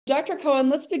Dr. Cohen,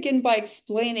 let's begin by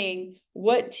explaining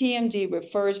what TMD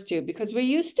refers to, because we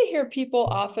used to hear people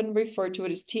often refer to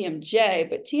it as TMJ,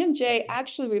 but TMJ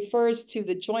actually refers to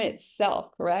the joint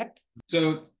itself, correct?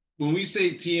 So when we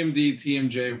say TMD,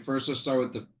 TMJ, first let's start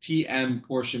with the TM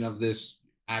portion of this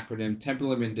acronym,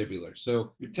 temporomandibular.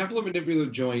 So your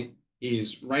temporomandibular joint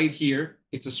is right here.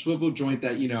 It's a swivel joint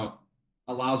that,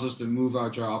 allows us to move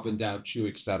our jaw up and down, chew,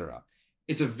 etc.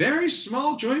 It's a very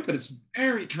small joint, but it's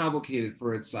very complicated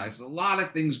for its size. There's a lot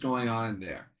of things going on in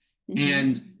there. Mm-hmm.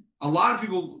 And a lot of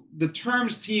people, the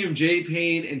terms TMJ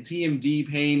pain and TMD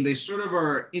pain, they sort of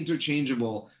are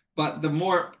interchangeable. But the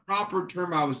more proper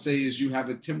term I would say is you have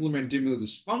a temporomandibular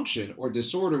dysfunction or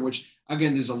disorder, which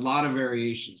again, there's a lot of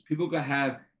variations. People could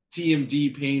have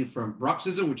TMD pain from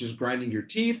bruxism, which is grinding your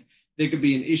teeth. There could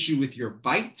be an issue with your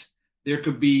bite. There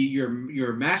could be your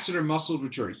masseter muscles,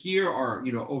 which are here, are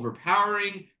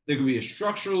overpowering. There could be a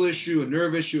structural issue, a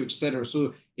nerve issue, etc.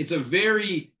 So it's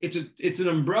an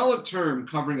umbrella term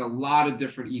covering a lot of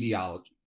different etiologies.